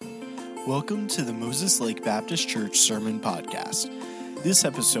Welcome to the Moses Lake Baptist Church Sermon Podcast. This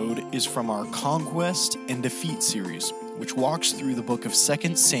episode is from our Conquest and Defeat series, which walks through the book of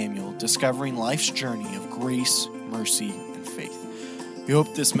 2 Samuel, discovering life's journey of grace, mercy, and faith. We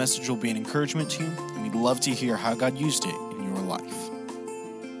hope this message will be an encouragement to you, and we'd love to hear how God used it in your life.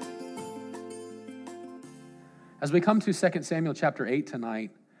 As we come to 2 Samuel chapter 8 tonight,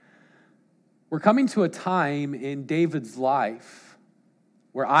 we're coming to a time in David's life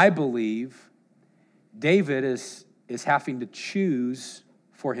where I believe David is having to choose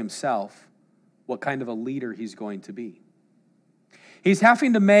for himself what kind of a leader he's going to be. He's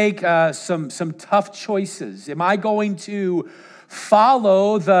having to make some tough choices. Am I going to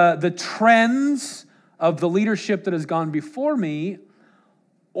follow the trends of the leadership that has gone before me,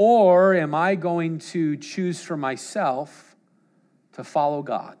 or am I going to choose for myself to follow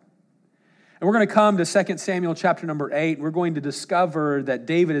God? And we're going to come to 2 Samuel chapter number 8. We're going to discover that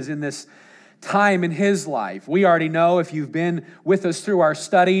David is in this time in his life. We already know, if you've been with us through our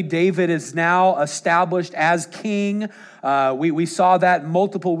study, David is now established as king. We saw that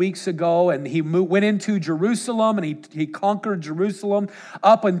multiple weeks ago, and he went into Jerusalem, and he conquered Jerusalem.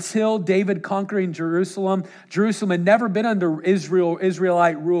 Up until David conquering Jerusalem, Jerusalem had never been under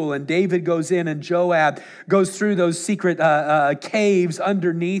Israelite rule, and David goes in, and Joab goes through those secret caves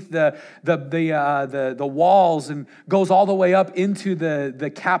underneath the walls, and goes all the way up into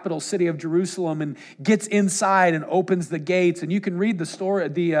the capital city of Jerusalem, and gets inside and opens the gates. And you can read the story,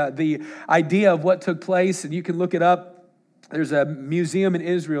 the idea of what took place, and you can look it up. There's a museum in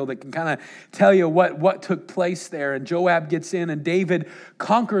Israel that can kind of tell you what took place there. And Joab gets in, and David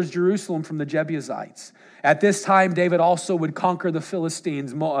conquers Jerusalem from the Jebusites. At this time, David also would conquer the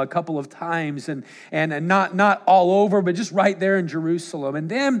Philistines a couple of times, and not all over, but just right there in Jerusalem. And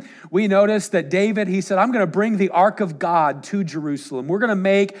then we notice that David, he said, I'm going to bring the ark of God to Jerusalem. We're going to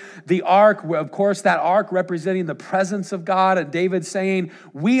make the ark, of course, that ark representing the presence of God. And David saying,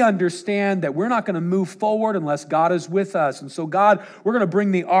 we understand that we're not going to move forward unless God is with us. And so God, we're going to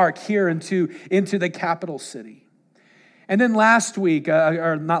bring the ark here into the capital city. And then last week,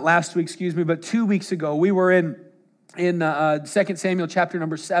 or not last week, but 2 weeks ago, we were in 2 Samuel chapter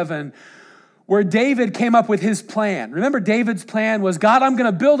number 7, where David came up with his plan. Remember, David's plan was, God, I'm going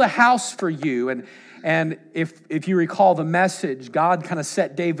to build a house for you. And if you recall the message, God kind of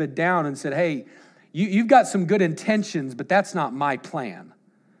set David down and said, hey, you've got some good intentions, but that's not my plan.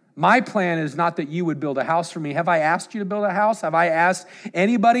 My plan is not that you would build a house for me. Have I asked you to build a house? Have I asked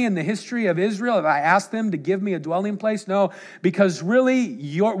anybody in the history of Israel? Have I asked them to give me a dwelling place? No, because really,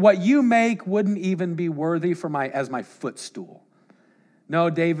 what you make wouldn't even be worthy as my footstool. No,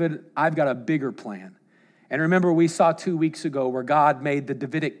 David, I've got a bigger plan. And remember, we saw 2 weeks ago where God made the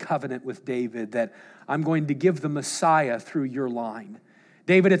Davidic covenant with David that I'm going to give the Messiah through your line.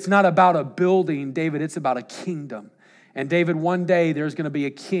 David, it's not about a building. David, it's about a kingdom. And David, one day there's going to be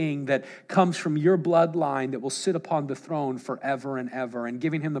a king that comes from your bloodline that will sit upon the throne forever and ever, and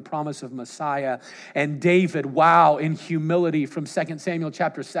giving him the promise of Messiah. And David, wow, in humility, from 2 Samuel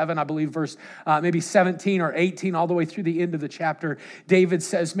chapter 7, I believe verse maybe 17 or 18, all the way through the end of the chapter, David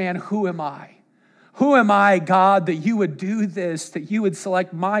says, man, who am I? Who am I, God, that you would do this, that you would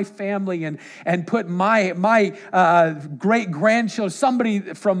select my family and put my great-grandchildren, somebody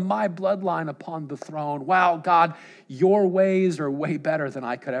from my bloodline upon the throne? Wow, God, your ways are way better than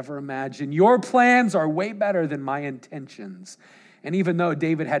I could ever imagine. Your plans are way better than my intentions. And even though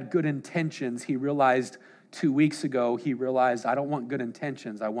David had good intentions, he realized 2 weeks ago, I don't want good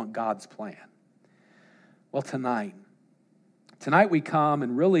intentions, I want God's plan. Well, tonight we come,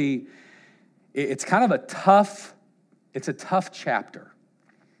 and really, it's kind of a tough chapter.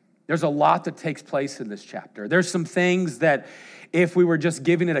 There's a lot that takes place in this chapter. There's some things that if we were just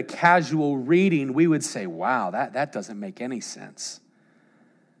giving it a casual reading, we would say, wow, that doesn't make any sense.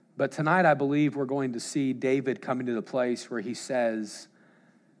 But tonight, I believe we're going to see David coming to the place where he says,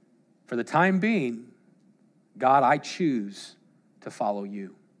 for the time being, God, I choose to follow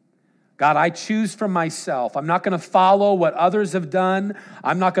you. God, I choose for myself. I'm not going to follow what others have done.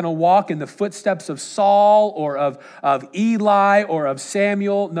 I'm not going to walk in the footsteps of Saul or of Eli or of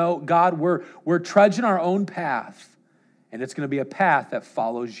Samuel. No, God, we're trudging our own path, and it's going to be a path that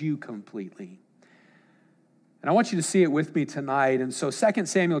follows you completely. And I want you to see it with me tonight. And so 2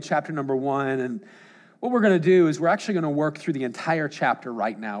 Samuel chapter number 1, and what we're going to do is we're actually going to work through the entire chapter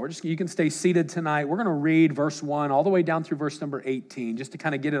right now. You can stay seated tonight. We're going to read verse 1 all the way down through verse number 18, just to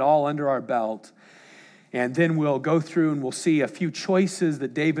kind of get it all under our belt. And then we'll go through and we'll see a few choices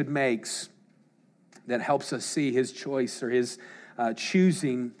that David makes that helps us see his choice or his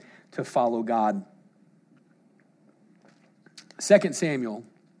choosing to follow God. 2 Samuel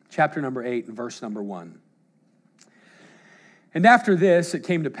chapter number 8 and verse number 1. And after this, it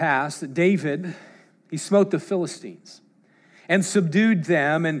came to pass that David, he smote the Philistines and subdued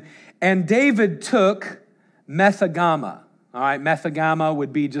them. And David took Methegama. All right, Methegama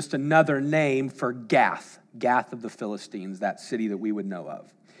would be just another name for Gath of the Philistines, that city that we would know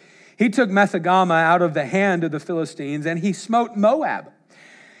of. He took Methegama out of the hand of the Philistines, and he smote Moab.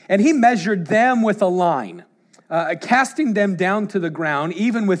 And he measured them with a line, casting them down to the ground.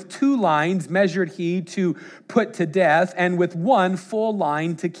 Even with 2 lines measured he to put to death, and with 1 full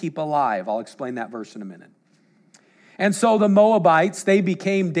line to keep alive. I'll explain that verse in a minute. And so the Moabites, they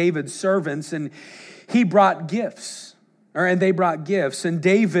became David's servants, and he brought gifts. And they brought gifts. And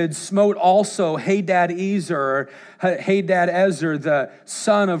David smote also Hadadezer, the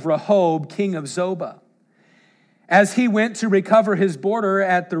son of Rehob, king of Zobah, as he went to recover his border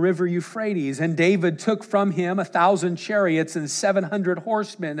at the river Euphrates. And David took from him 1,000 chariots and 700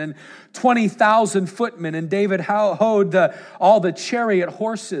 horsemen and 20,000 footmen. And David hoed all the chariot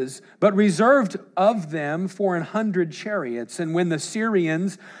horses, but reserved of them 400 chariots. And when the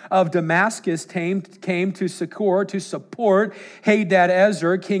Syrians of Damascus came to succor, to support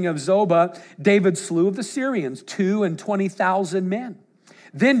Hadadezer, king of Zobah, David slew of the Syrians 22,000 men.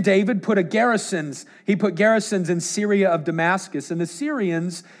 Then David put garrisons in Syria of Damascus, and the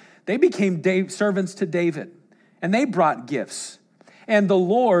Syrians, they became servants to David, and they brought gifts. And the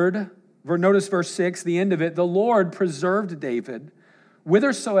Lord, notice verse 6, the end of it, the Lord preserved David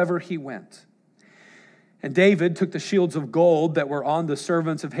whithersoever he went. And David took the shields of gold that were on the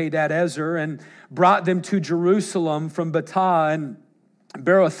servants of Hadadezer and brought them to Jerusalem from Betah and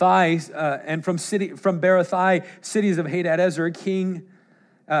Berothai, and from Berothai, cities of Hadadezer,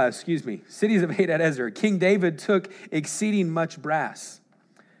 cities of Hadadezer. King David took exceeding much brass.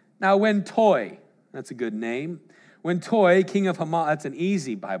 Now when Toi, that's a good name, when Toi, king of Hamath, that's an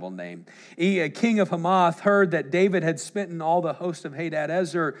easy Bible name, king of Hamath, heard that David had smitten all the host of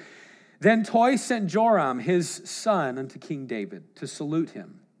Hadadezer, then Toi sent Joram, his son, unto King David to salute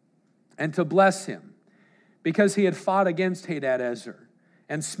him and to bless him, because he had fought against Hadadezer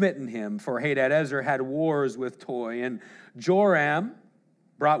and smitten him, for Hadadezer had wars with Toi. And Joram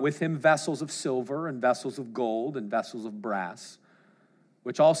brought with him vessels of silver and vessels of gold and vessels of brass,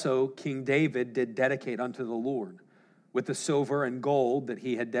 which also King David did dedicate unto the Lord, with the silver and gold that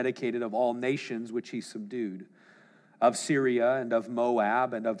he had dedicated of all nations which he subdued, of Syria and of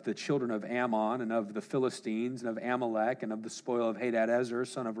Moab and of the children of Ammon and of the Philistines and of Amalek and of the spoil of Hadadezer,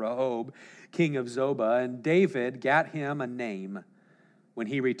 son of Rehob, king of Zobah. And David gat him a name when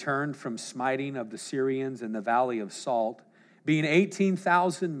he returned from smiting of the Syrians in the valley of Salt. Being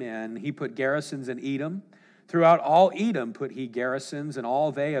 18,000 men, he put garrisons in Edom. Throughout all Edom put he garrisons, and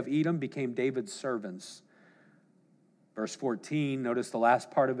all they of Edom became David's servants. Verse 14, notice the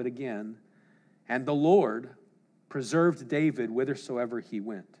last part of it again. And the Lord preserved David whithersoever he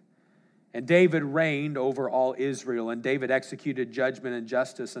went. And David reigned over all Israel, and David executed judgment and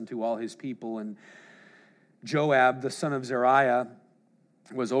justice unto all his people. And Joab, the son of Zeruiah,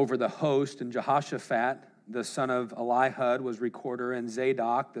 was over the host, and Jehoshaphat, the son of Elihud, was recorder, and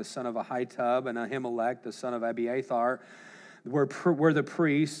Zadok, the son of Ahitub, and Ahimelech, the son of Abiathar, were the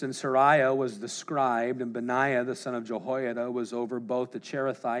priests, and Sariah was the scribe, and Benaiah, the son of Jehoiada, was over both the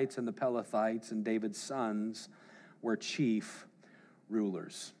Cherethites and the Pelethites, and David's sons were chief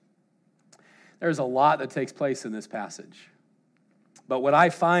rulers. There's a lot that takes place in this passage. But what I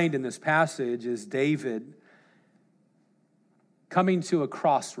find in this passage is David coming to a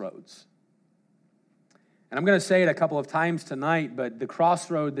crossroads. And I'm going to say it a couple of times tonight, but the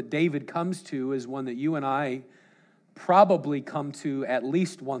crossroad that David comes to is one that you and I probably come to at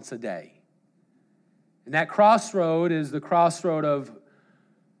least once a day. And that crossroad is the crossroad of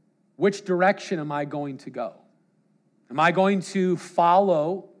which direction am I going to go? Am I going to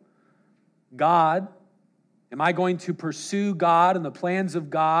follow God? Am I going to pursue God and the plans of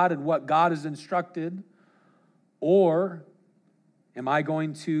God and what God has instructed? Or am I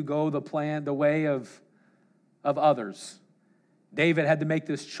going to go the way of others? David had to make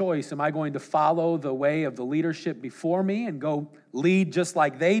this choice. Am I going to follow the way of the leadership before me and go lead just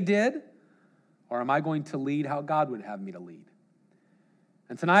like they did? Or am I going to lead how God would have me to lead?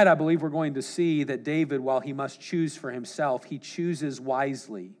 And tonight I believe we're going to see that David, while he must choose for himself, he chooses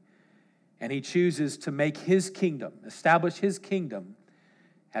wisely. And he chooses to make his kingdom, establish his kingdom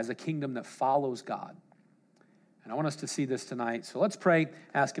as a kingdom that follows God. And I want us to see this tonight. So let's pray,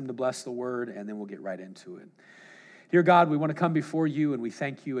 ask him to bless the word, and then we'll get right into it. Dear God, we want to come before you, and we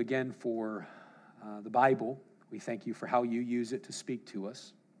thank you again for the Bible. We thank you for how you use it to speak to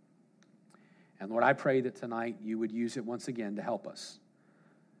us. And Lord, I pray that tonight you would use it once again to help us.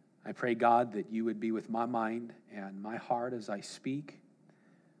 I pray, God, that you would be with my mind and my heart as I speak.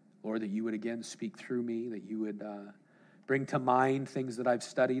 Lord, that you would again speak through me, that you would bring to mind things that I've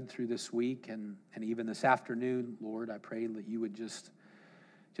studied through this week and even this afternoon. Lord, I pray that you would just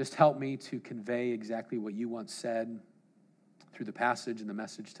help me to convey exactly what you once said through the passage and the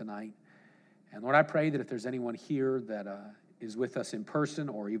message tonight. And Lord, I pray that if there's anyone here that is with us in person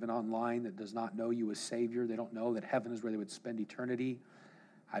or even online that does not know you as Savior, they don't know that heaven is where they would spend eternity,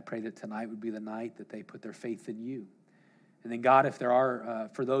 I pray that tonight would be the night that they put their faith in you. And then God, if there are,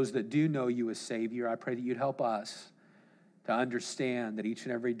 for those that do know you as Savior, I pray that you'd help us to understand that each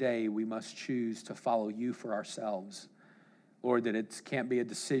and every day we must choose to follow you for ourselves. Lord, that it can't be a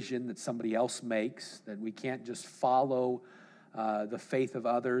decision that somebody else makes, that we can't just follow the faith of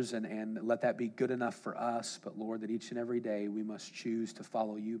others and let that be good enough for us. But Lord, that each and every day we must choose to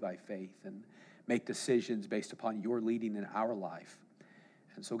follow you by faith and make decisions based upon your leading in our life.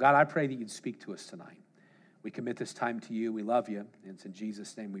 And so, God, I pray that you'd speak to us tonight. We commit this time to you. We love you. And it's in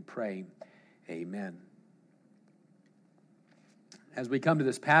Jesus' name we pray. Amen. As we come to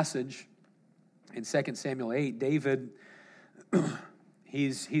this passage in 2 Samuel 8, David,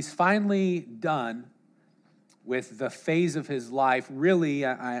 he's finally done with the phase of his life. Really,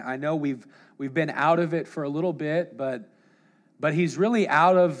 I know we've been out of it for a little bit, but he's really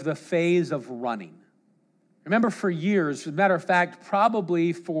out of the phase of running. Remember, for years, as a matter of fact,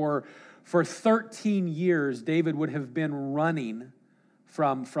 probably for 13 years, David would have been running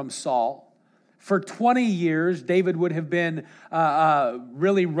from Saul. For 20 years, David would have been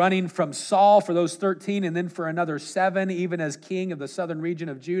really running from Saul for those 13, and then for another 7, even as king of the southern region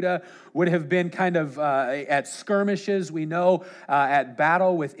of Judah, would have been kind of at skirmishes, we know, at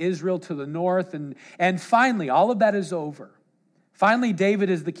battle with Israel to the north. And finally, all of that is over. Finally,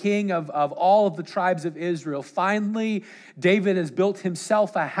 David is the king of all of the tribes of Israel. Finally, David has built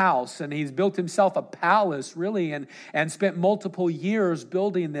himself a house, and he's built himself a palace, really, and spent multiple years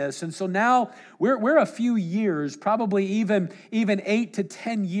building this. And so now we're a few years, probably even 8 to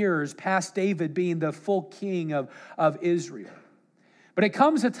 10 years past David being the full king of Israel. But it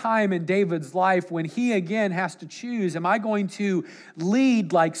comes a time in David's life when he again has to choose, am I going to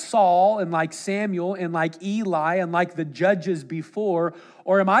lead like Saul and like Samuel and like Eli and like the judges before,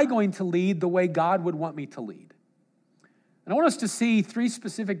 or am I going to lead the way God would want me to lead? And I want us to see 3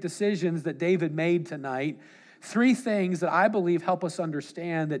 specific decisions that David made tonight, 3 things that I believe help us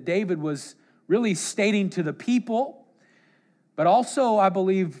understand that David was really stating to the people, but also I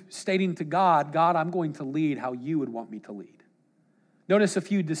believe stating to God, God, I'm going to lead how you would want me to lead. Notice a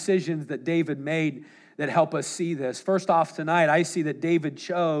few decisions that David made that help us see this. First off tonight, I see that David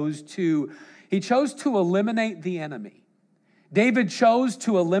chose to eliminate the enemy. David chose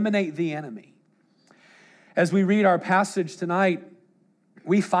to eliminate the enemy. As we read our passage tonight,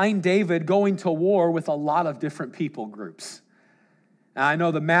 we find David going to war with a lot of different people groups. Now, I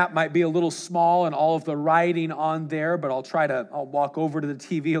know the map might be a little small and all of the writing on there, but I'll walk over to the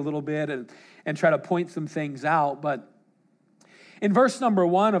TV a little bit and try to point some things out. But in verse number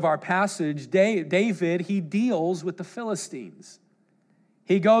 1 of our passage, David, he deals with the Philistines.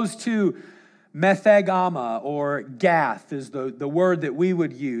 He goes to Metheg-Ammah, or Gath is the word that we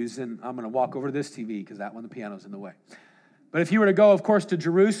would use. And I'm going to walk over to this TV because that one, the piano's in the way. But if you were to go, of course, to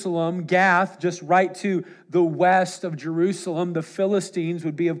Jerusalem, Gath, just right to the west of Jerusalem, the Philistines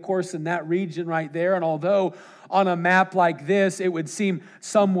would be, of course, in that region right there. And although on a map like this, it would seem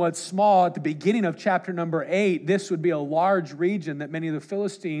somewhat small, at the beginning of chapter number 8, this would be a large region that many of the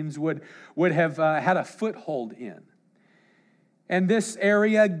Philistines would have had a foothold in. And this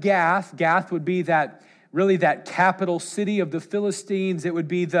area, Gath would be that capital city of the Philistines. It would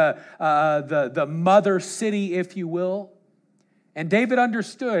be the mother city, if you will. And David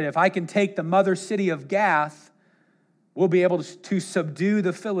understood, if I can take the mother city of Gath, we'll be able to subdue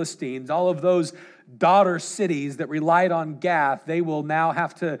the Philistines. All of those daughter cities that relied on Gath, they will now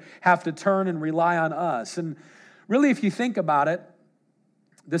have to turn and rely on us. And really, if you think about it,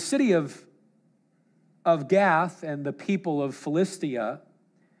 the city of Gath and the people of Philistia,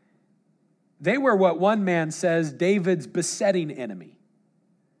 they were what one man says David's besetting enemy.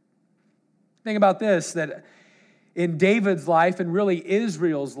 Think about this, that in David's life and really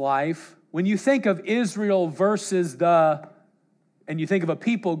Israel's life, when you think of Israel versus and you think of a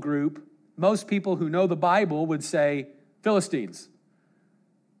people group, most people who know the Bible would say Philistines.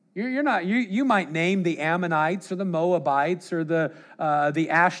 You might name the Ammonites or the Moabites or the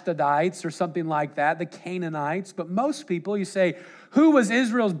Ashdodites or something like that, the Canaanites, but most people, you say, who was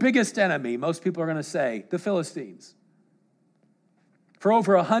Israel's biggest enemy? Most people are going to say the Philistines. For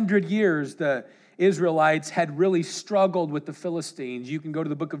over 100 years, the Israelites had really struggled with the Philistines. You can go to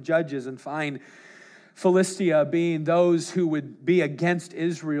the book of Judges and find Philistia being those who would be against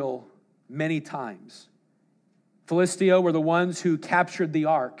Israel many times. Philistia were the ones who captured the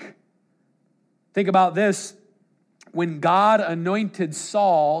ark. Think about this. When God anointed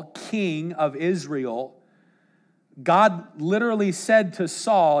Saul king of Israel, God literally said to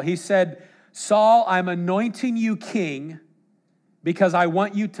Saul, he said, Saul, I'm anointing you king because I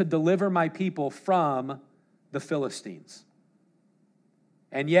want you to deliver my people from the Philistines.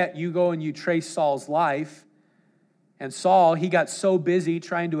 And yet you go and you trace Saul's life, and Saul, he got so busy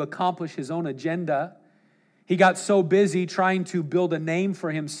trying to accomplish his own agenda. He got so busy trying to build a name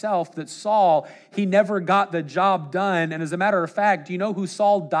for himself that Saul, he never got the job done. And as a matter of fact, do you know who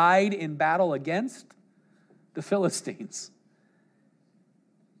Saul died in battle against? The Philistines.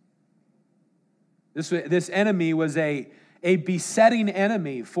 This enemy was a besetting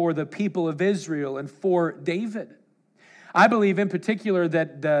enemy for the people of Israel and for David. I believe in particular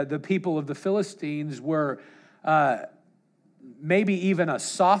that the people of the Philistines were maybe even a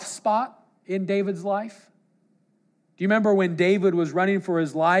soft spot in David's life. Do you remember when David was running for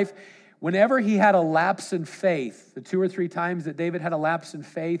his life? Whenever he had a lapse in faith, the 2 or 3 times that David had a lapse in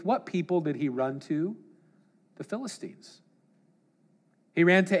faith, what people did he run to? The Philistines. He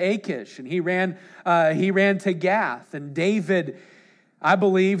ran to Achish, and he ran to Gath. And David, I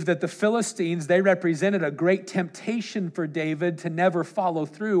believe that the Philistines, they represented a great temptation for David to never follow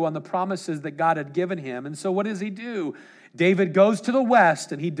through on the promises that God had given him. And so what does he do? David goes to the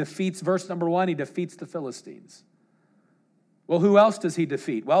west, and he defeats, verse number 1, he defeats the Philistines. Well, who else does he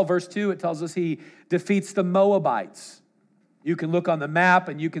defeat? Well, verse 2, it tells us he defeats the Moabites. You can look on the map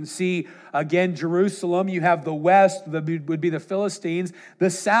and you can see, again, Jerusalem. You have the west would be the Philistines. The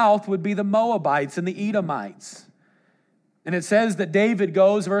south would be the Moabites and the Edomites. And it says that David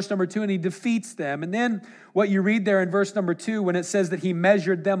goes, verse number 2, and he defeats them. And then what you read there in verse number 2, when it says that he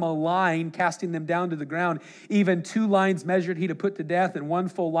measured them a line, casting them down to the ground, even 2 lines measured he to put to death, and 1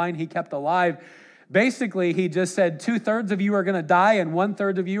 full line he kept alive. Basically, he just said 2/3 of you are going to die, and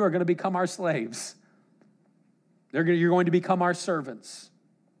 1/3 of you are going to become our slaves. You're going to become our servants.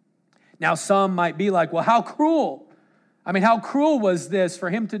 Now, some might be like, well, how cruel. I mean, how cruel was this for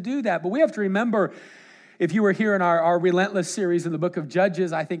him to do that? But we have to remember, if you were here in our Relentless series in the book of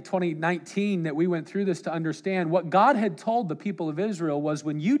Judges, I think 2019, that we went through this to understand what God had told the people of Israel was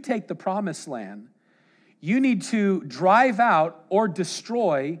when you take the promised land, you need to drive out or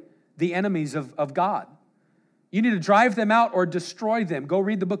destroy the enemies of God. You need to drive them out or destroy them. Go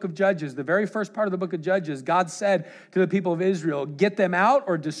read the book of Judges. The very first part of the book of Judges, God said to the people of Israel, get them out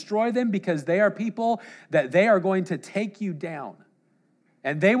or destroy them because they are people that they are going to take you down.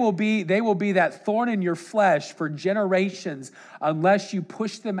 And they will be that thorn in your flesh for generations unless you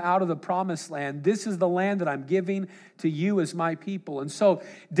push them out of the promised land. This is the land that I'm giving to you as my people. And so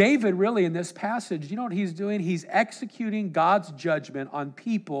David really in this passage, you know what he's doing? He's executing God's judgment on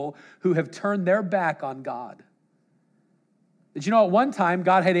people who have turned their back on God. Did you know at one time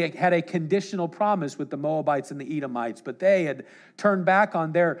God had a conditional promise with the Moabites and the Edomites, but they had turned back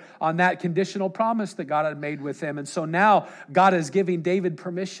on that conditional promise that God had made with them. And so now God is giving David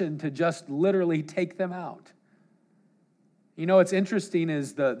permission to just literally take them out. You know what's interesting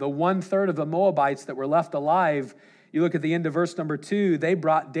is the 1/3 of the Moabites that were left alive, you look at the end of verse number 2, they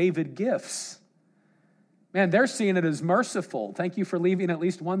brought David gifts. Man, they're seeing it as merciful. Thank you for leaving at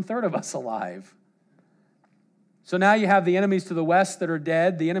least 1/3 of us alive. So now you have the enemies to the west that are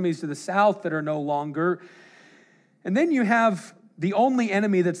dead, the enemies to the south that are no longer. And then you have the only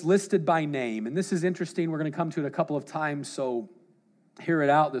enemy that's listed by name. And this is interesting. We're going to come to it a couple of times, so hear it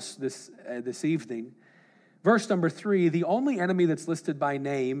out this evening. Verse number 3, the only enemy that's listed by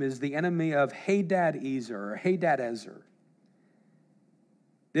name is the enemy of Hadadezer or Hadadezer.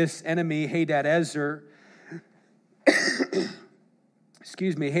 This enemy, Hadadezer,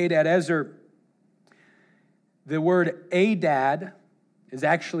 Hadadezer, the word Adad is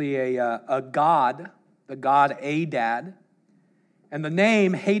actually a god, the god Adad. And the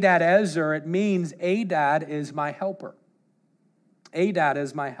name Hadadezer, it means Adad is my helper. Adad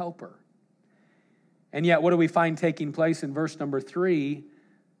is my helper. And yet, what do we find taking place in verse number 3?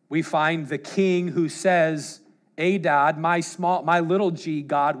 We find the king who says, Adad, my little g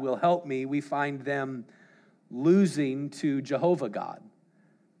God will help me. We find them losing to Jehovah God.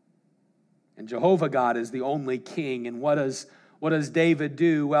 And Jehovah God is the only king. And what does David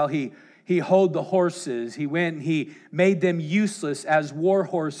do? Well, he hoed the horses. He went and he made them useless as war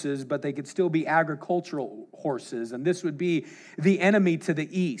horses, but they could still be agricultural horses. And this would be the enemy to the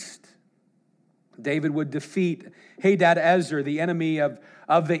east. David would defeat Hadad-ezer, the enemy of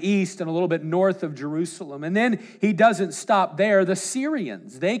the east and a little bit north of Jerusalem. And then he doesn't stop there. The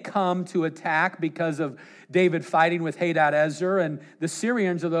Syrians, they come to attack because of David fighting with Hadad-ezer, and the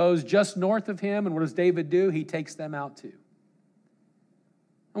Syrians are those just north of him. And what does David do? He takes them out too.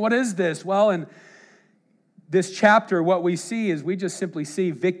 And what is this? Well, in this chapter, what we see is we just simply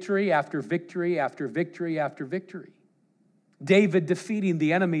see victory after victory after victory after victory. David defeating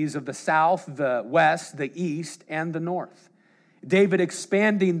the enemies of the south, the west, the east, and the north. David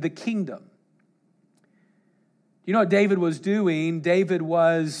expanding the kingdom. You know what David was doing? David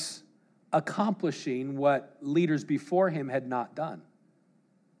was accomplishing what leaders before him had not done.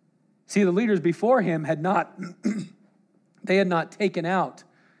 See, the leaders before him had not taken out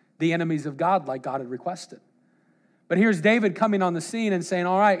the enemies of God like God had requested. But here's David coming on the scene and saying,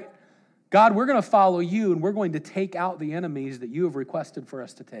 all right, God, we're going to follow you, and we're going to take out the enemies that you have requested for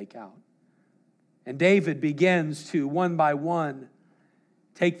us to take out. And David begins to, one by one,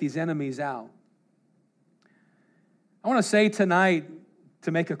 take these enemies out. I want to say tonight,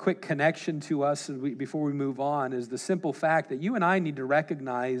 to make a quick connection to us before we move on, is the simple fact that you and I need to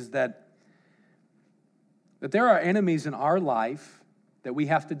recognize that there are enemies in our life that we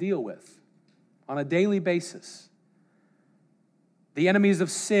have to deal with on a daily basis. The enemies of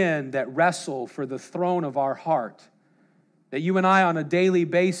sin that wrestle for the throne of our heart. That you and I on a daily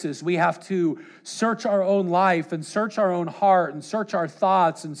basis, we have to search our own life and search our own heart and search our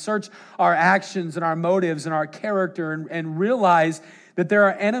thoughts and search our actions and our motives and our character and realize that there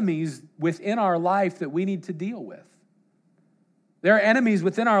are enemies within our life that we need to deal with. There are enemies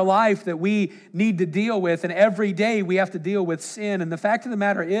within our life that we need to deal with, and every day we have to deal with sin. And the fact of the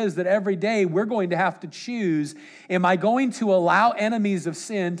matter is that every day we're going to have to choose, am I going to allow enemies of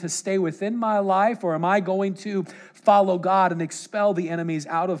sin to stay within my life, or am I going to follow God and expel the enemies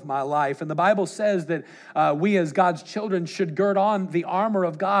out of my life? And the Bible says that we as God's children should gird on the armor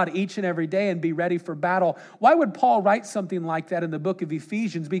of God each and every day and be ready for battle. Why would Paul write something like that in the book of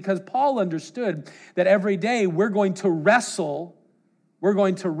Ephesians? Because Paul understood that every day we're going to wrestle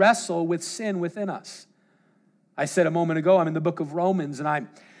with sin within us. I said a moment ago, I'm in the book of Romans, and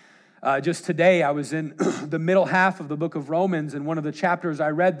just today I was in the middle half of the book of Romans, and one of the chapters I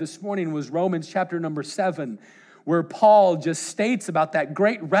read this morning was Romans chapter number 7, where Paul just states about that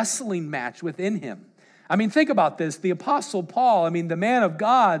great wrestling match within him. I mean, think about this. The Apostle Paul, the man of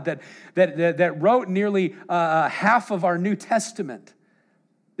God that wrote nearly half of our New Testament.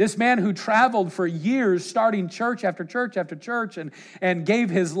 This man who traveled for years, starting church after church after church, and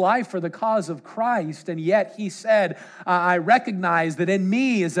gave his life for the cause of Christ. And yet he said, I recognize that in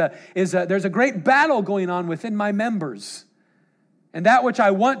me there's a great battle going on within my members. And that which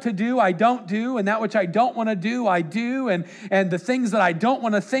I want to do, I don't do. And that which I don't want to do, I do. And the things that I don't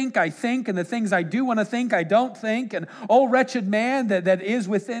want to think, I think. And the things I do want to think, I don't think. And, oh, wretched man that is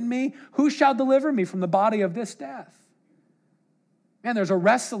within me, who shall deliver me from the body of this death? Man, there's a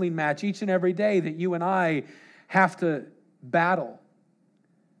wrestling match each and every day that you and I have to battle.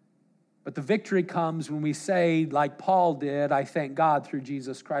 But the victory comes when we say, like Paul did, I thank God through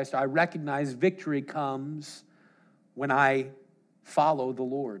Jesus Christ. I recognize victory comes when I follow the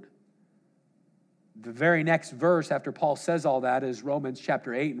Lord. The very next verse after Paul says all that is Romans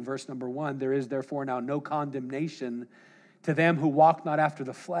chapter 8 and verse number 1. There is therefore now no condemnation to them who walk not after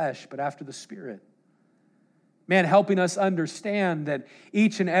the flesh, but after the Spirit. Man, helping us understand that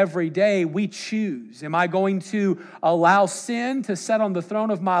each and every day we choose. Am I going to allow sin to sit on the throne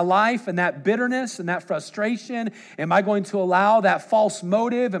of my life and that bitterness and that frustration? Am I going to allow that false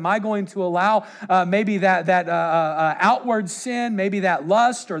motive? Am I going to allow maybe that outward sin, maybe that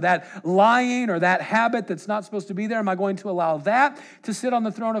lust or that lying or that habit that's not supposed to be there? Am I going to allow that to sit on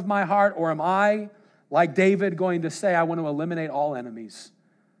the throne of my heart? Or am I, like David, going to say, I want to eliminate all enemies?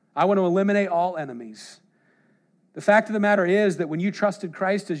 I want to eliminate all enemies. The fact of the matter is that when you trusted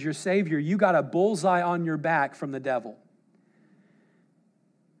Christ as your Savior, you got a bullseye on your back from the devil.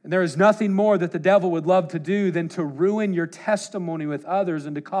 And there is nothing more that the devil would love to do than to ruin your testimony with others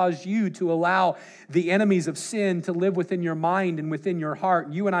and to cause you to allow the enemies of sin to live within your mind and within your heart.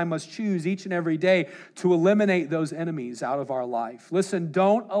 You and I must choose each and every day to eliminate those enemies out of our life. Listen,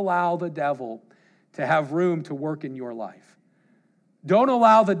 don't allow the devil to have room to work in your life. Don't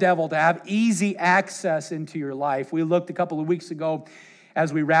allow the devil to have easy access into your life. We looked a couple of weeks ago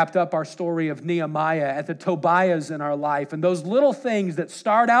as we wrapped up our story of Nehemiah at the Tobiahs in our life and those little things that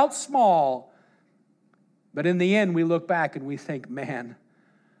start out small, but in the end we look back and we think, man,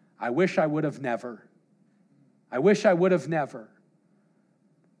 I wish I would have never. I wish I would have never.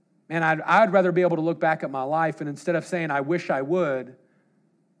 Man, I'd rather be able to look back at my life and instead of saying I wish I would,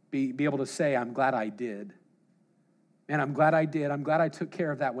 be able to say, I'm glad I did. Man, I'm glad I did. I'm glad I took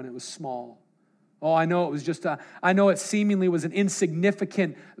care of that when it was small. Oh, I know it was I know it seemingly was an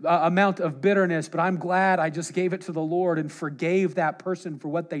insignificant amount of bitterness, but I'm glad I just gave it to the Lord and forgave that person for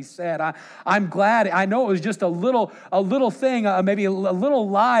what they said. I'm glad. I know it was just a little thing, maybe a little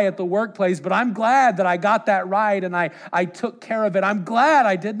lie at the workplace, but I'm glad that I got that right and I took care of it. I'm glad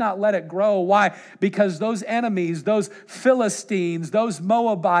I did not let it grow. Why? Because those enemies, those Philistines, those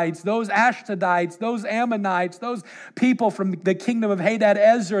Moabites, those Ashdodites, those Ammonites, those people from the kingdom of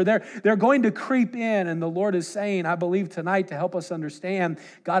Hadad-ezer, they're going to creep in, and the Lord is saying, I believe tonight, to help us understand,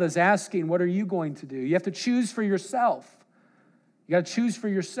 God is asking, what are you going to do? You have to choose for yourself. You got to choose for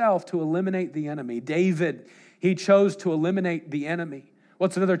yourself to eliminate the enemy. David, he chose to eliminate the enemy.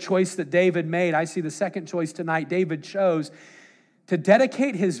 What's another choice that David made? I see the second choice tonight. David chose to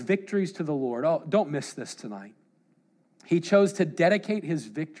dedicate his victories to the Lord. Oh, don't miss this tonight. He chose to dedicate his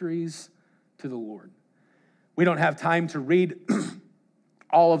victories to the Lord. We don't have time to read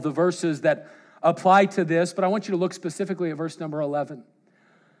all of the verses that apply to this, but I want you to look specifically at verse number 11.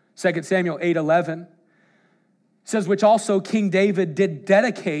 2 Samuel 8:11 says, which also King David did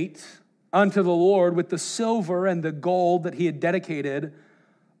dedicate unto the Lord with the silver and the gold that he had dedicated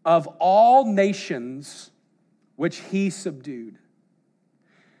of all nations which he subdued.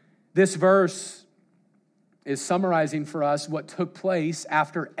 This verse is summarizing for us what took place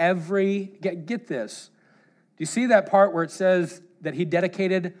after get this. Do you see that part where it says that he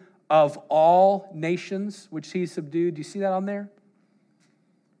dedicated of all nations which he subdued? Do you see that on there?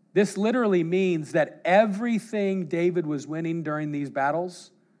 This literally means that everything David was winning during these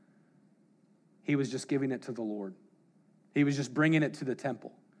battles, he was just giving it to the Lord. He was just bringing it to the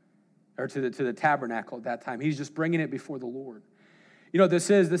temple, or to the tabernacle at that time. He's just bringing it before the Lord. You know what this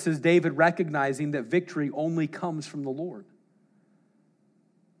is? This is David recognizing that victory only comes from the Lord.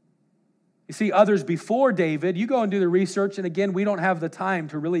 You see, others before David, you go and do the research, and again, we don't have the time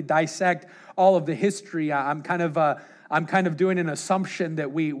to really dissect all of the history. I'm kind of doing an assumption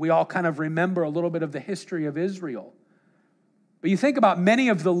that we all kind of remember a little bit of the history of Israel. But you think about many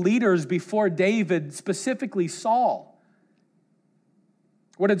of the leaders before David, specifically Saul.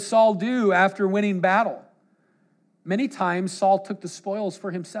 What did Saul do after winning battle? Many times Saul took the spoils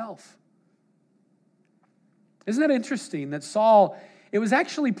for himself. Isn't that interesting that Saul... It was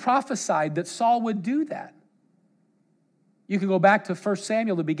actually prophesied that Saul would do that. You can go back to 1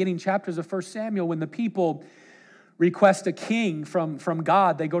 Samuel, the beginning chapters of 1 Samuel, when the people request a king from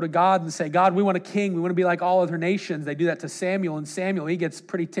God. They go to God and say, God, we want a king. We want to be like all other nations. They do that to Samuel, and Samuel, he gets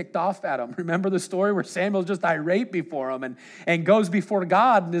pretty ticked off at them. Remember the story where Samuel's just irate before him and goes before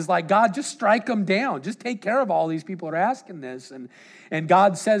God and is like, God, just strike them down. Just take care of all these people that are asking this. And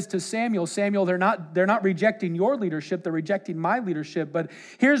God says to Samuel, they're not rejecting your leadership, they're rejecting my leadership. But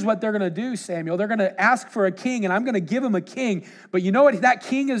here's what they're going to do, Samuel. They're going to ask for a king, and I'm going to give them a king. But you know what that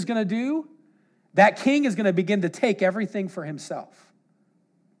king is going to do? That king is going to begin to take everything for himself.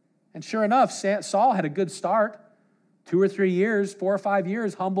 And sure enough, Saul had a good start. 2 or 3 years, 4 or 5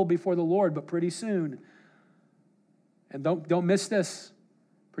 years, humble before the Lord, but pretty soon, and don't miss this,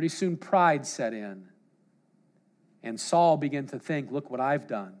 pretty soon pride set in. And Saul began to think, look what I've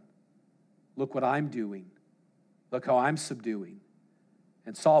done. Look what I'm doing. Look how I'm subduing.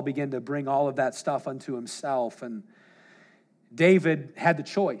 And Saul began to bring all of that stuff unto himself. And David had the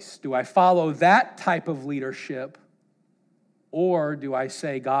choice. Do I follow that type of leadership, or do I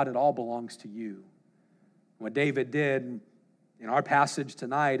say, God, it all belongs to you? What David did in our passage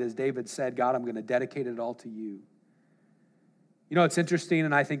tonight is David said, God, I'm going to dedicate it all to you. You know, it's interesting,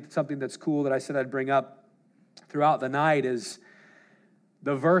 and I think something that's cool that I said I'd bring up throughout the night is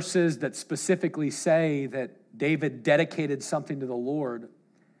the verses that specifically say that David dedicated something to the Lord.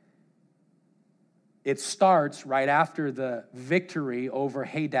 It starts right after the victory over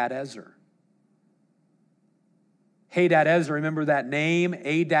Hadad-ezer. Hadad-ezer, remember that name?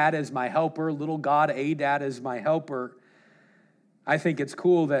 Adad is my helper, little god Adad is my helper. I think it's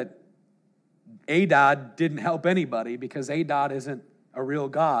cool that Adad didn't help anybody because Adad isn't a real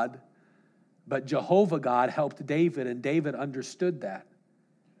god, but Jehovah God helped David, and David understood that.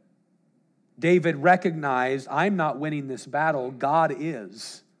 David recognized, I'm not winning this battle, God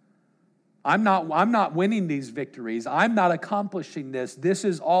is. I'm not winning these victories. I'm not accomplishing this. This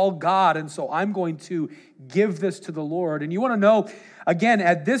is all God, and so I'm going to give this to the Lord. And you want to know, again,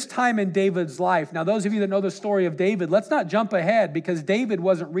 at this time in David's life, now those of you that know the story of David, let's not jump ahead because David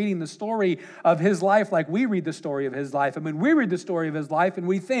wasn't reading the story of his life like we read the story of his life. I mean, we read the story of his life and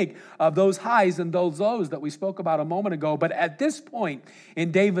we think of those highs and those lows that we spoke about a moment ago. But at this point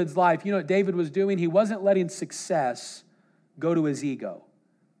in David's life, you know what David was doing? He wasn't letting success go to his ego.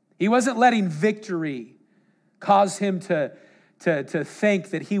 He wasn't letting victory cause him to think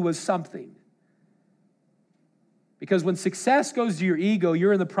that he was something. Because when success goes to your ego,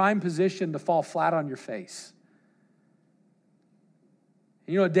 you're in the prime position to fall flat on your face.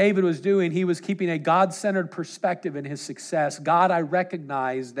 You know what David was doing? He was keeping a God-centered perspective in his success. God, I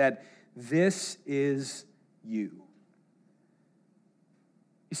recognize that this is you.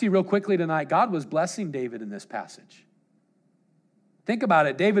 You see, real quickly tonight, God was blessing David in this passage. Think about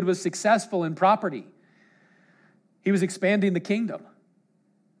it. David was successful in property. He was expanding the kingdom.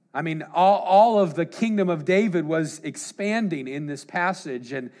 I mean, all of the kingdom of David was expanding in this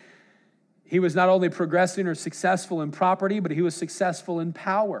passage, and he was not only progressing or successful in property, but he was successful in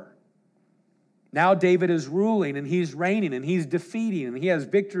power. Now David is ruling, and he's reigning, and he's defeating, and he has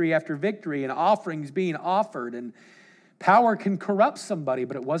victory after victory, and offerings being offered, and power can corrupt somebody,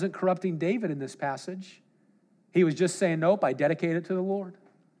 but it wasn't corrupting David in this passage. He was just saying, nope, I dedicate it to the Lord.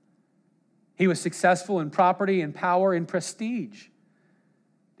 He was successful in property and power and prestige.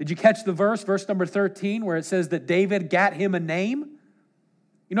 Did you catch the verse number 13, where it says that David got him a name?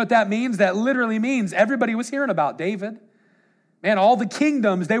 You know what that means? That literally means everybody was hearing about David. Man, all the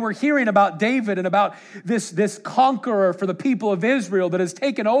kingdoms, they were hearing about David and about this conqueror for the people of Israel that has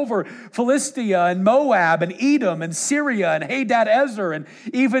taken over Philistia and Moab and Edom and Syria and Hadad-ezer, and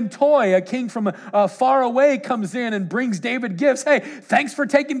even Toi, a king from far away, comes in and brings David gifts. Hey, thanks for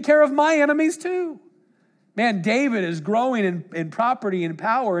taking care of my enemies too. Man, David is growing in property and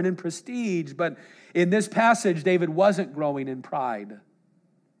power and in prestige, but in this passage, David wasn't growing in pride.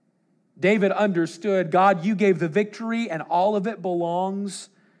 David understood, God, you gave the victory and all of it belongs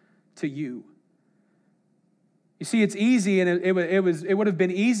to you. You see, it's easy, and it would have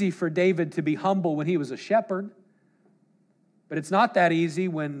been easy for David to be humble when he was a shepherd, but it's not that easy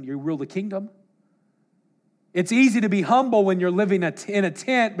when you rule the kingdom. It's easy to be humble when you're living in a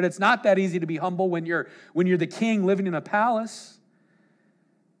tent, but it's not that easy to be humble when you're the king living in a palace.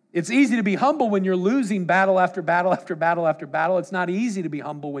 It's easy to be humble when you're losing battle after battle after battle after battle. It's not easy to be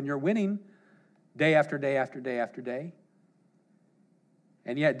humble when you're winning day after day after day after day.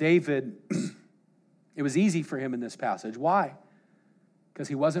 And yet David, it was easy for him in this passage. Why? Because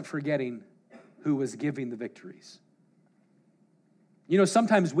he wasn't forgetting who was giving the victories. You know,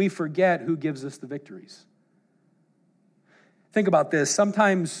 sometimes we forget who gives us the victories. Think about this.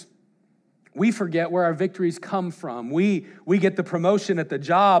 Sometimes we forget where our victories come from. We get the promotion at the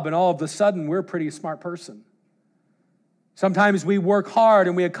job, and all of a sudden, we're a pretty smart person. Sometimes we work hard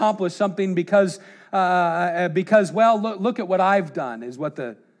and we accomplish something because look at what I've done, is what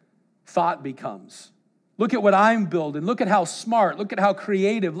the thought becomes. Look at what I'm building. Look at how smart. Look at how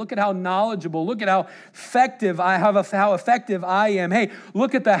creative. Look at how knowledgeable. Look at how effective how effective I am. Hey,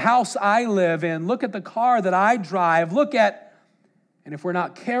 look at the house I live in. Look at the car that I drive. And if we're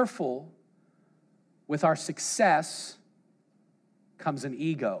not careful, with our success comes an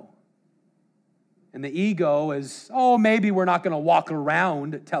ego. And the ego is, maybe we're not going to walk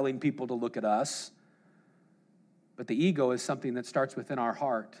around telling people to look at us. But the ego is something that starts within our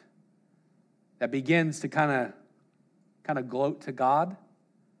heart, that begins to kind of gloat to God.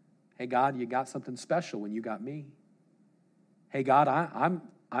 Hey, God, you got something special when you got me. Hey, God,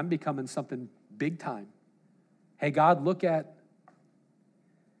 I'm becoming something big time. Hey, God, look at.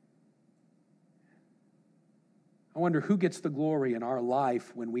 I wonder who gets the glory in our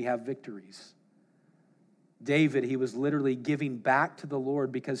life when we have victories. David, he was literally giving back to the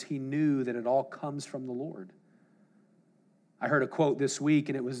Lord because he knew that it all comes from the Lord. I heard a quote this week,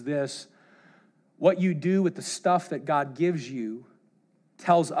 and it was this: what you do with the stuff that God gives you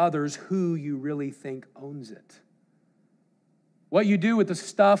tells others who you really think owns it. What you do with the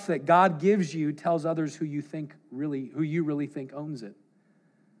stuff that God gives you tells others who you really think owns it.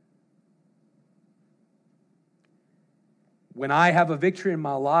 When I have a victory in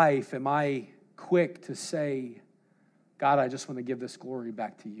my life, am I quick to say, God, I just want to give this glory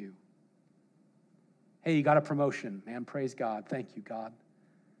back to you? Hey, you got a promotion, man. Praise God. Thank you, God.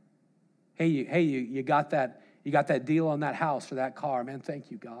 Hey, you got that deal on that house or that car, man. Thank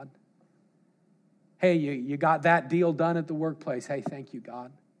you, God. Hey, you got that deal done at the workplace. Hey, thank you,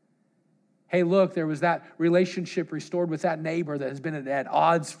 God. Hey, look, there was that relationship restored with that neighbor that has been at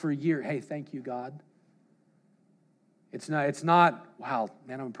odds for years. Hey, thank you, God. It's not, wow,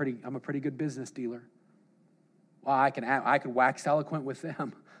 man, I'm a pretty good business dealer. Wow, I can wax eloquent with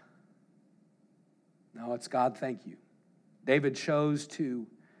them. No, it's God, thank you. David chose to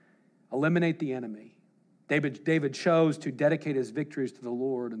eliminate the enemy. David chose to dedicate his victories to the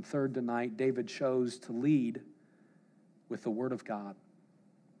Lord. And third tonight, David chose to lead with the Word of God.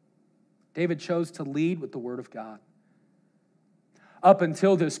 David chose to lead with the Word of God. up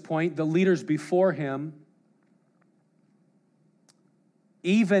until this point, the leaders before him,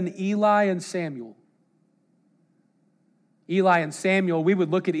 even Eli and Samuel. Eli and Samuel, we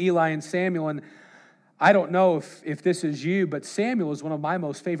would look at Eli and Samuel, and I don't know if this is you, but Samuel is one of my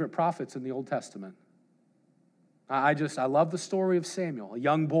most favorite prophets in the Old Testament. I love the story of Samuel, a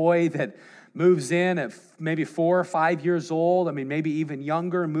young boy that moves in at maybe 4 or 5 years old. I mean, maybe even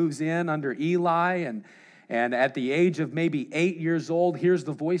younger, moves in under Eli, and at the age of maybe 8 years old, hears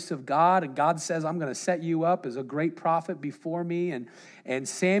the voice of God, and God says, I'm going to set you up as a great prophet before me. And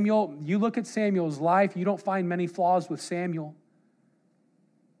Samuel, you look at Samuel's life, you don't find many flaws with Samuel.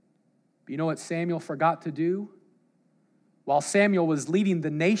 But you know what Samuel forgot to do? While Samuel was leading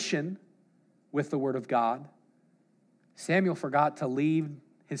the nation with the word of God, Samuel forgot to lead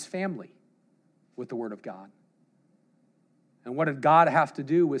his family with the word of God. And what did God have to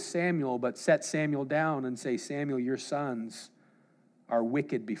do with Samuel but set Samuel down and say, Samuel, your sons are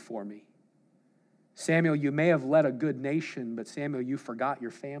wicked before me. Samuel, you may have led a good nation, but Samuel, you forgot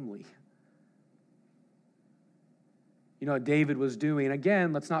your family. You know what David was doing?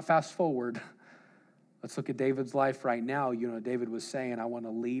 Again, let's not fast forward. Let's look at David's life right now. You know, David was saying, I want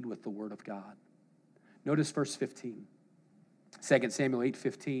to lead with the word of God. Notice verse 15. 2 Samuel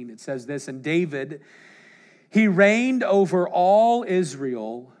 8:15, it says this, and David, he reigned over all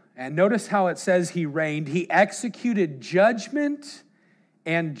Israel, and notice how it says he reigned. He executed judgment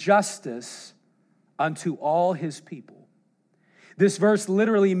and justice unto all his people. This verse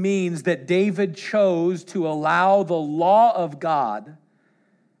literally means that David chose to allow the law of God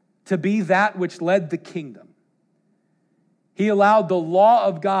to be that which led the kingdom. He allowed the law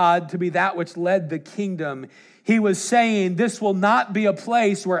of God to be that which led the kingdom. He was saying, this will not be a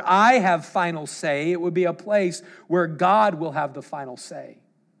place where I have final say. It would be a place where God will have the final say.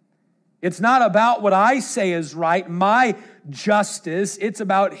 It's not about what I say is right, my justice. It's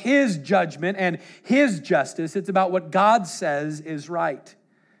about his judgment and his justice. It's about what God says is right.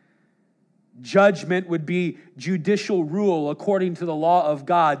 Judgment would be judicial rule according to the law of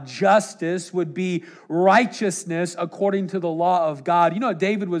God. Justice would be righteousness according to the law of God. You know what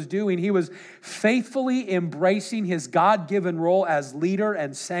David was doing? He was faithfully embracing his God-given role as leader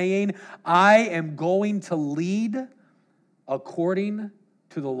and saying, I am going to lead according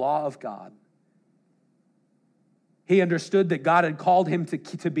to the law of God. He understood that God had called him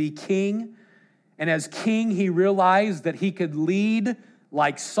to be king. And as king, he realized that he could lead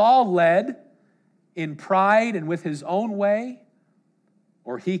like Saul led, in pride and with his own way,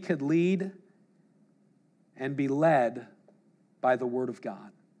 or he could lead and be led by the word of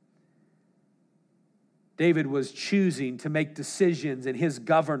God. David was choosing to make decisions in his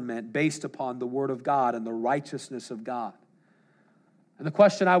government based upon the word of God and the righteousness of God. And the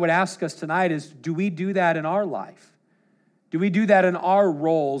question I would ask us tonight is, do we do that in our life? Do we do that in our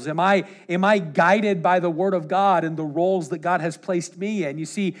roles? Am I guided by the word of God in the roles that God has placed me in? You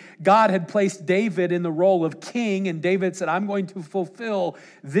see, God had placed David in the role of king, and David said, I'm going to fulfill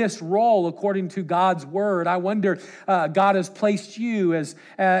this role according to God's word. I wonder, God has placed you as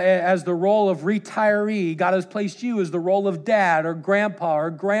the role of retiree. God has placed you as the role of dad or grandpa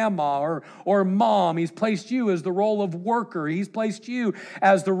or grandma or mom. He's placed you as the role of worker. He's placed you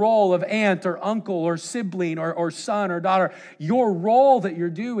as the role of aunt or uncle or sibling or son or daughter. Your role that you're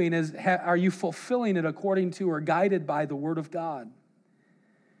doing is, are you fulfilling it according to or guided by the word of God?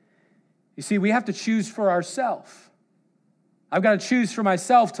 You see, we have to choose for ourselves. I've got to choose for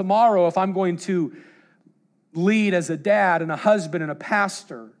myself tomorrow if I'm going to lead as a dad and a husband and a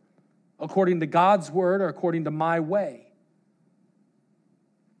pastor according to God's word or according to my way.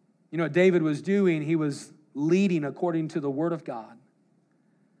 You know what David was doing? He was leading according to the word of God.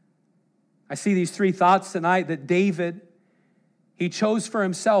 I see these three thoughts tonight that David, he chose for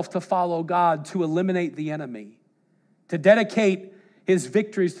himself to follow God, to eliminate the enemy, to dedicate his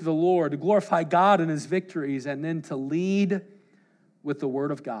victories to the Lord, to glorify God in his victories, and then to lead with the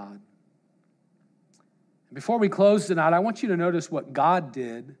word of God. Before we close tonight, I want you to notice what God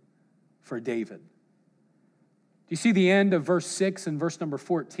did for David. Do you see the end of verse 6 and verse number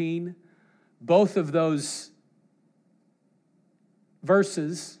 14? Both of those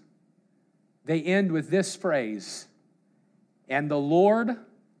verses, they end with this phrase, and the Lord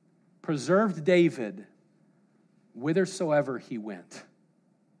preserved David whithersoever he went.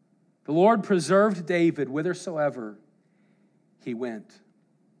 The Lord preserved David whithersoever he went.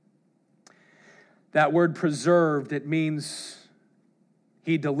 That word preserved, it means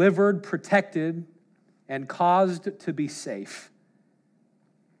he delivered, protected, and caused to be safe.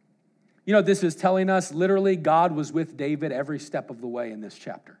 You know what this is telling us? Literally, God was with David every step of the way in this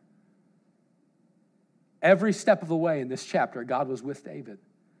chapter. Every step of the way in this chapter, God was with David.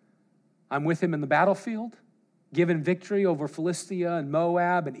 I'm with him in the battlefield, given victory over Philistia and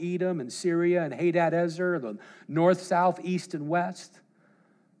Moab and Edom and Syria and Hadad-ezer, the north, south, east, and west.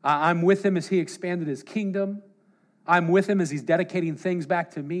 I'm with him as he expanded his kingdom. I'm with him as he's dedicating things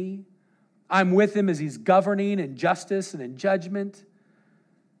back to me. I'm with him as he's governing in justice and in judgment.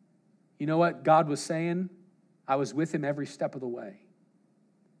 You know what God was saying? I was with him every step of the way.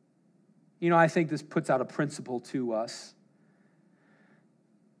 You know, I think this puts out a principle to us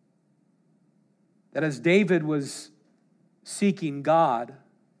that as David was seeking God,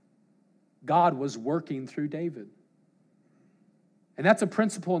 God was working through David. And that's a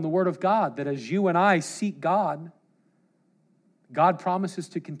principle in the Word of God, that as you and I seek God, God promises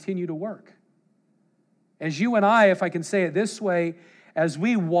to continue to work. As you and I, if I can say it this way, as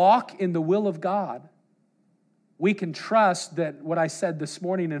we walk in the will of God, we can trust that what I said this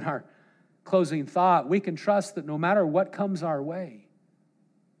morning in our closing thought, we can trust that no matter what comes our way,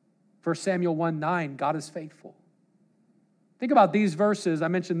 1 Samuel 1:9, God is faithful. Think about these verses. I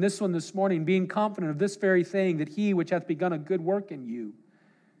mentioned this one this morning, being confident of this very thing, that he which hath begun a good work in you,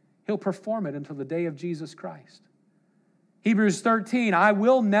 he'll perform it until the day of Jesus Christ. Hebrews 13, I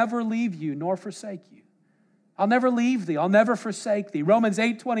will never leave you nor forsake you. I'll never leave thee. I'll never forsake thee. Romans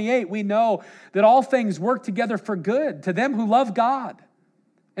 8:28, we know that all things work together for good to them who love God.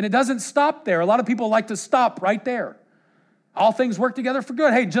 And it doesn't stop there. A lot of people like to stop right there. All things work together for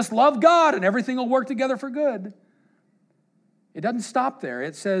good. Hey, just love God and everything will work together for good. It doesn't stop there.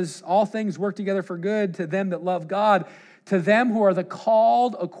 It says all things work together for good to them that love God, to them who are the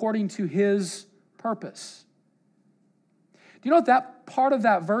called according to his purpose. Do you know what that part of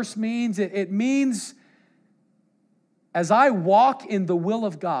that verse means? It means as I walk in the will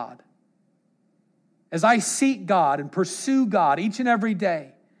of God, as I seek God and pursue God each and every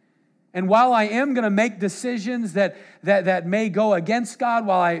day, and while I am going to make decisions that may go against God,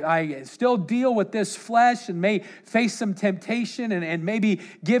 while I still deal with this flesh and may face some temptation and maybe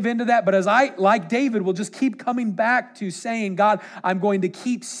give into that, but as I, like David, will just keep coming back to saying, God, I'm going to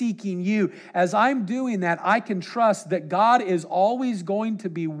keep seeking you. As I'm doing that, I can trust that God is always going to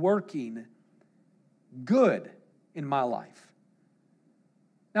be working good in my life.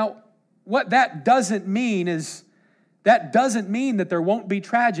 Now, what that doesn't mean is, that doesn't mean that there won't be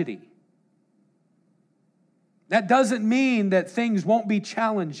tragedy. That doesn't mean that things won't be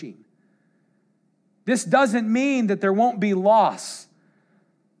challenging. This doesn't mean that there won't be loss.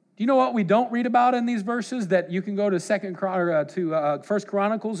 Do you know what we don't read about in these verses that you can go to 1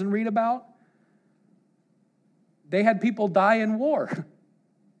 Chronicles and read about? They had people die in war.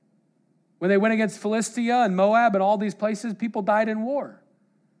 When they went against Philistia and Moab and all these places, people died in war.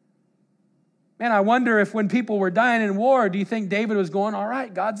 Man, I wonder if when people were dying in war, do you think David was going, all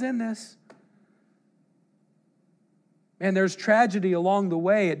right, God's in this? Man, there's tragedy along the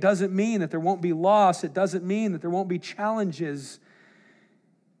way. It doesn't mean that there won't be loss. It doesn't mean that there won't be challenges.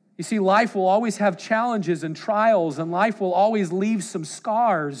 You see, life will always have challenges and trials, and life will always leave some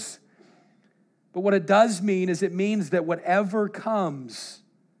scars. But what it does mean is it means that whatever comes,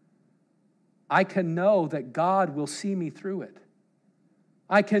 I can know that God will see me through it.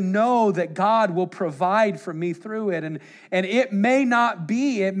 I can know that God will provide for me through it. And it may not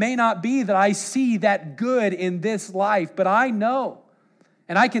be that I see that good in this life, but I know,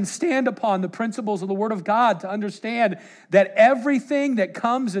 and I can stand upon the principles of the Word of God to understand that everything that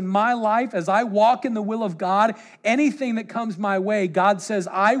comes in my life as I walk in the will of God, anything that comes my way, God says,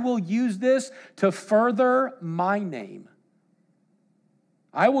 I will use this to further my name.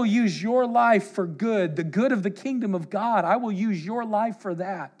 I will use your life for good, the good of the kingdom of God. I will use your life for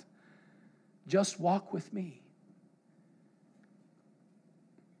that. Just walk with me.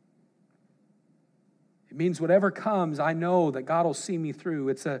 It means whatever comes, I know that God will see me through.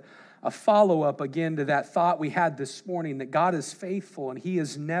 It's a follow-up again to that thought we had this morning, that God is faithful and he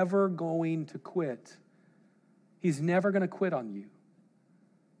is never going to quit. He's never going to quit on you.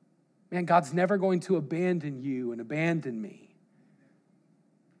 Man, God's never going to abandon you and abandon me.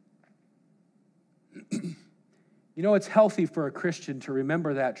 You know, it's healthy for a Christian to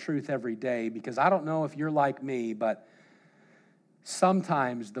remember that truth every day, because I don't know if you're like me, but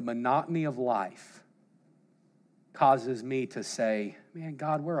sometimes the monotony of life causes me to say, man,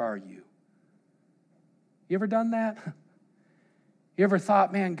 God, where are you? You ever done that? You ever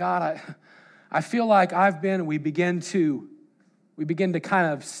thought, man, God, I feel like we begin to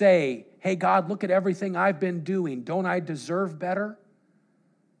kind of say, hey, God, look at everything I've been doing. Don't I deserve better?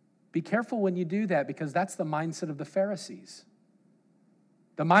 Be careful when you do that, because that's the mindset of the Pharisees.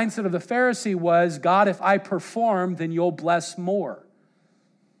 The mindset of the Pharisee was, God, if I perform, then you'll bless more.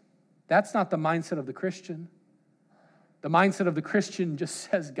 That's not the mindset of the Christian. The mindset of the Christian just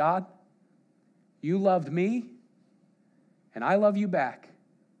says, God, you loved me, and I love you back.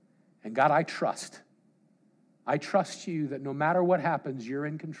 And God, I trust. I trust you that no matter what happens, you're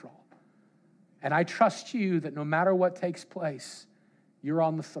in control. And I trust you that no matter what takes place, you're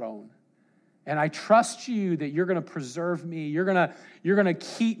on the throne. And I trust you that you're going to preserve me. You're going to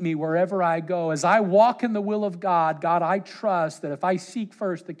keep me wherever I go. As I walk in the will of God, God, I trust that if I seek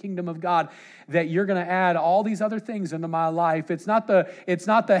first the kingdom of God, that you're going to add all these other things into my life. It's not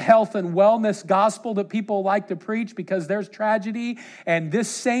the health and wellness gospel that people like to preach because there's tragedy. And this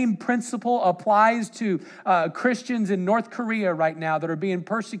same principle applies to Christians in North Korea right now that are being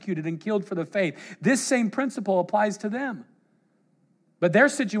persecuted and killed for the faith. This same principle applies to them. But their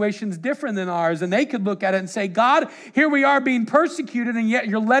situation's different than ours, and they could look at it and say, God, here we are being persecuted, and yet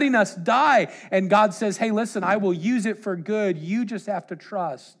you're letting us die. And God says, hey, listen, I will use it for good. You just have to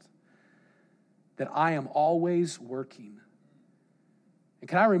trust that I am always working. And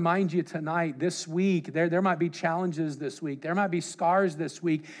can I remind you tonight, this week, there might be challenges this week. There might be scars this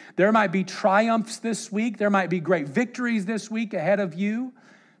week. There might be triumphs this week. There might be great victories this week ahead of you.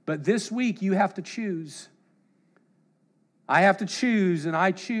 But this week, you have to choose. I have to choose, and I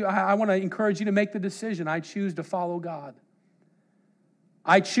want to encourage you to make the decision. I choose to follow God.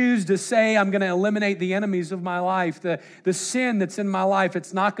 I choose to say I'm going to eliminate the enemies of my life, the sin that's in my life.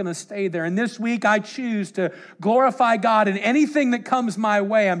 It's not going to stay there. And this week I choose to glorify God in anything that comes my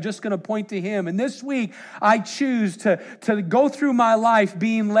way. I'm just going to point to Him. And this week I choose to go through my life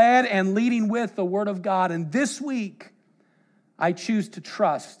being led and leading with the Word of God. And this week I choose to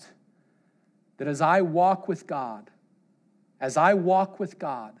trust that as I walk with God,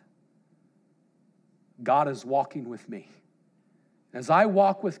 God is walking with me. As I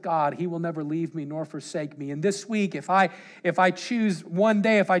walk with God, He will never leave me nor forsake me. And this week, if I choose one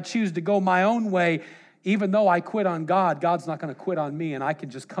day, if I choose to go my own way, even though I quit on God, God's not going to quit on me, and I can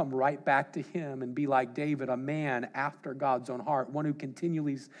just come right back to Him and be like David, a man after God's own heart, one who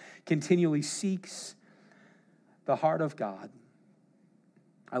continually seeks the heart of God.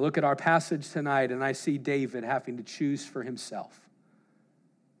 I look at our passage tonight and I see David having to choose for himself.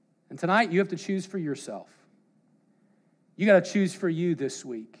 And tonight you have to choose for yourself. You got to choose for you this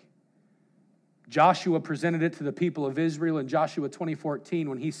week. Joshua presented it to the people of Israel in Joshua 20:14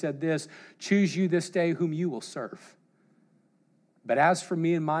 when he said this, choose you this day whom you will serve. But as for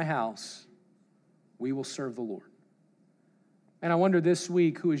me and my house, we will serve the Lord. And I wonder this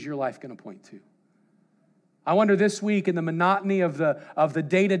week, who is your life going to point to? I wonder this week, in the monotony of the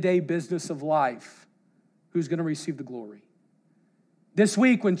day-to-day business of life, who's going to receive the glory? This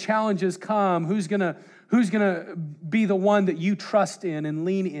week, when challenges come, who's going to be the one that you trust in and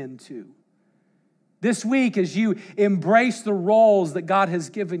lean into? This week, as you embrace the roles that God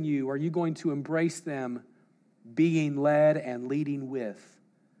has given you, are you going to embrace them being led and leading with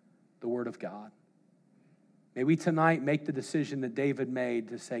the Word of God? May we tonight make the decision that David made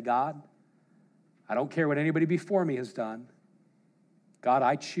to say, God, I don't care what anybody before me has done. God,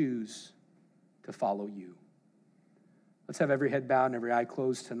 I choose to follow you. Let's have every head bowed and every eye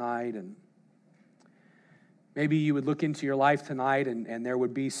closed tonight. And maybe you would look into your life tonight and there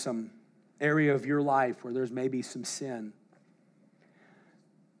would be some area of your life where there's maybe some sin.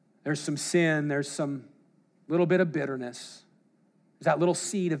 There's some sin. There's some little bit of bitterness. There's that little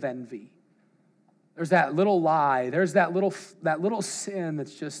seed of envy. There's that little lie. There's that little sin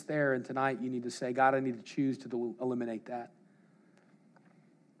that's just there. And tonight you need to say, God, I need to choose to eliminate that.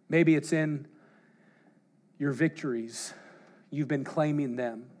 Maybe it's in your victories. You've been claiming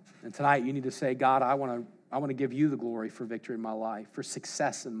them. And tonight you need to say, God, I want to give you the glory for victory in my life, for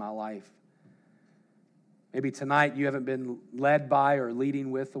success in my life. Maybe tonight you haven't been led by or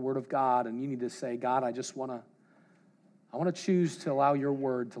leading with the Word of God, and you need to say, God, I want to choose to allow your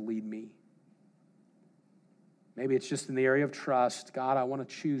Word to lead me. Maybe it's just in the area of trust. God, I want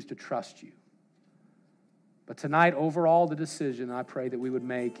to choose to trust you. But tonight, overall, the decision I pray that we would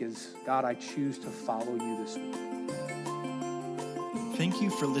make is, God, I choose to follow you this week. Thank you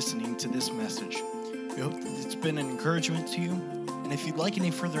for listening to this message. We hope that it's been an encouragement to you. And if you'd like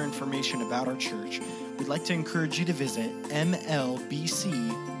any further information about our church, we'd like to encourage you to visit mlbc.church.